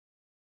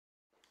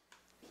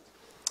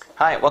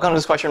Hi, welcome to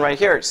this question right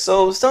here.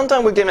 So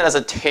sometimes we give it as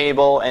a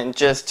table and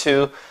just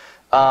to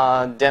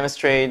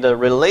demonstrate the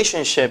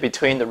relationship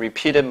between the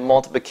repeated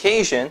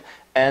multiplication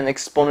and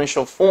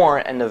exponential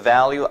form and the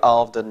value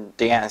of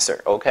the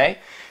answer, okay?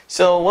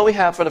 So what we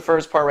have for the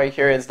first part right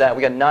here is that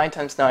we got 9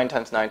 times 9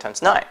 times 9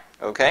 times 9,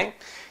 okay?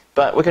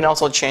 But we can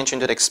also change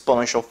into the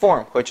exponential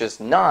form, which is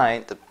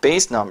 9, the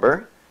base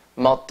number,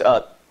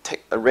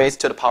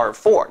 raised to the power of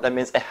 4. That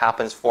means it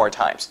happens 4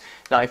 times.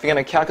 Now, if you're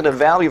going to calculate the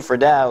value for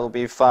that, it will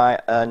be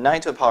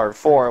 9 to the power of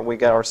 4. We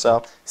get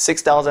ourselves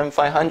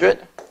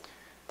 6,500.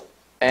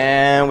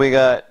 And we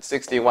got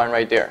 61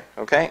 right there.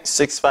 Okay?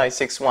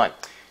 6561.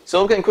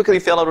 So we can quickly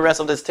fill out the rest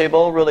of this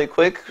table really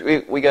quick.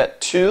 We got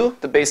 2.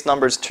 The base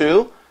number is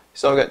 2.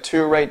 So we got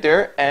 2 right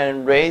there.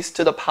 And raised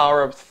to the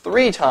power of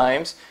 3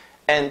 times.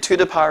 And to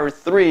the power of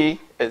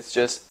 3 is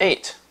just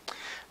 8.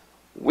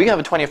 We have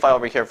a 25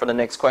 over here for the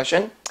next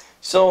question.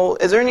 So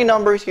is there any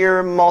number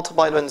here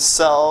multiplied by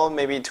itself,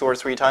 maybe 2 or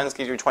 3 times,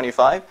 gives you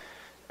 25?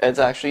 It's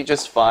actually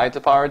just 5 to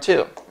the power of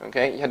 2.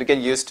 Okay, you have to get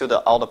used to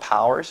all the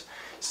powers.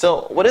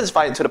 So what is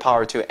 5 to the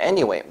power of 2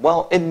 anyway?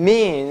 Well, it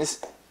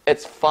means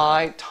it's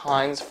 5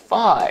 times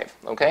 5.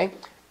 Okay,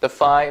 the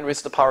 5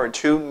 raised to the power of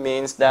 2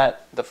 means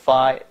that the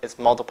 5 is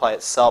multiplied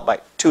itself by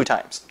 2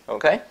 times.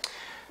 Okay,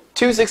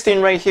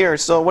 216 right here.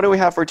 So what do we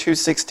have for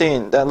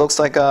 216? That looks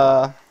like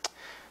that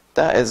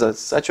is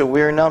such a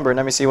weird number.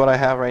 Let me see what I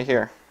have right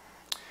here.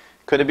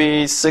 Could it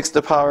be 6 to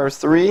the power of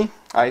 3?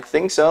 I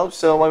think so.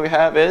 So what we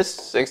have is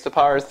 6 to the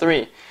power of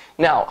 3.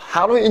 Now,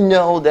 how do we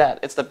know that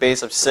it's the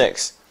base of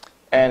 6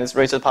 and it's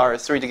raised to the power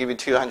of 3 to give you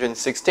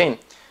 216?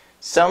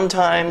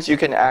 Sometimes you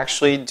can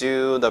actually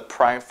do the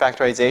prime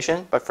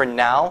factorization, but for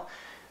now,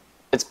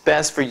 it's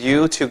best for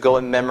you to go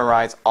and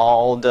memorize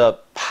all the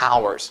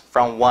powers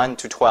from 1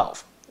 to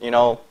 12. You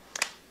know,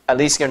 at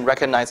least you can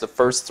recognize the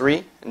first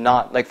 3,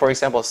 not like, for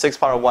example, 6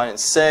 power 1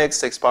 is 6,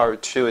 6 power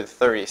 2 is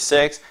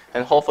 36,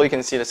 and hopefully you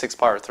can see the 6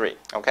 power 3,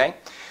 okay?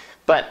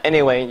 But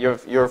anyway,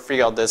 you'll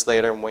figure out this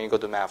later when you go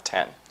to Math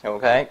 10,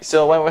 okay?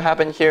 So what will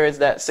happen here is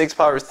that 6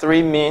 power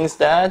 3 means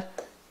that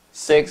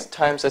 6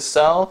 times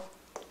itself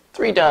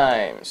 3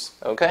 times,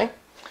 okay?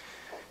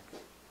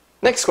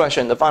 Next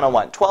question, the final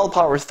one, 12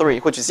 power 3,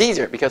 which is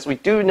easier because we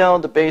do know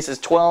the base is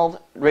 12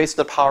 raised to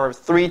the power of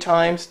 3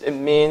 times. It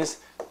means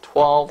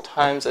 12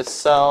 times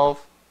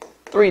itself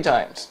 3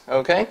 times,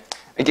 okay?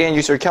 Again,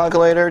 use your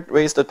calculator,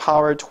 raise the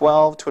power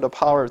 12 to the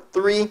power of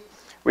 3.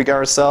 We got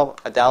ourselves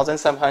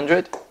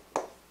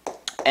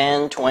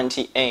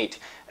 1,728.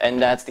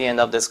 And that's the end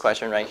of this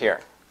question right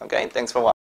here. Okay, thanks for watching.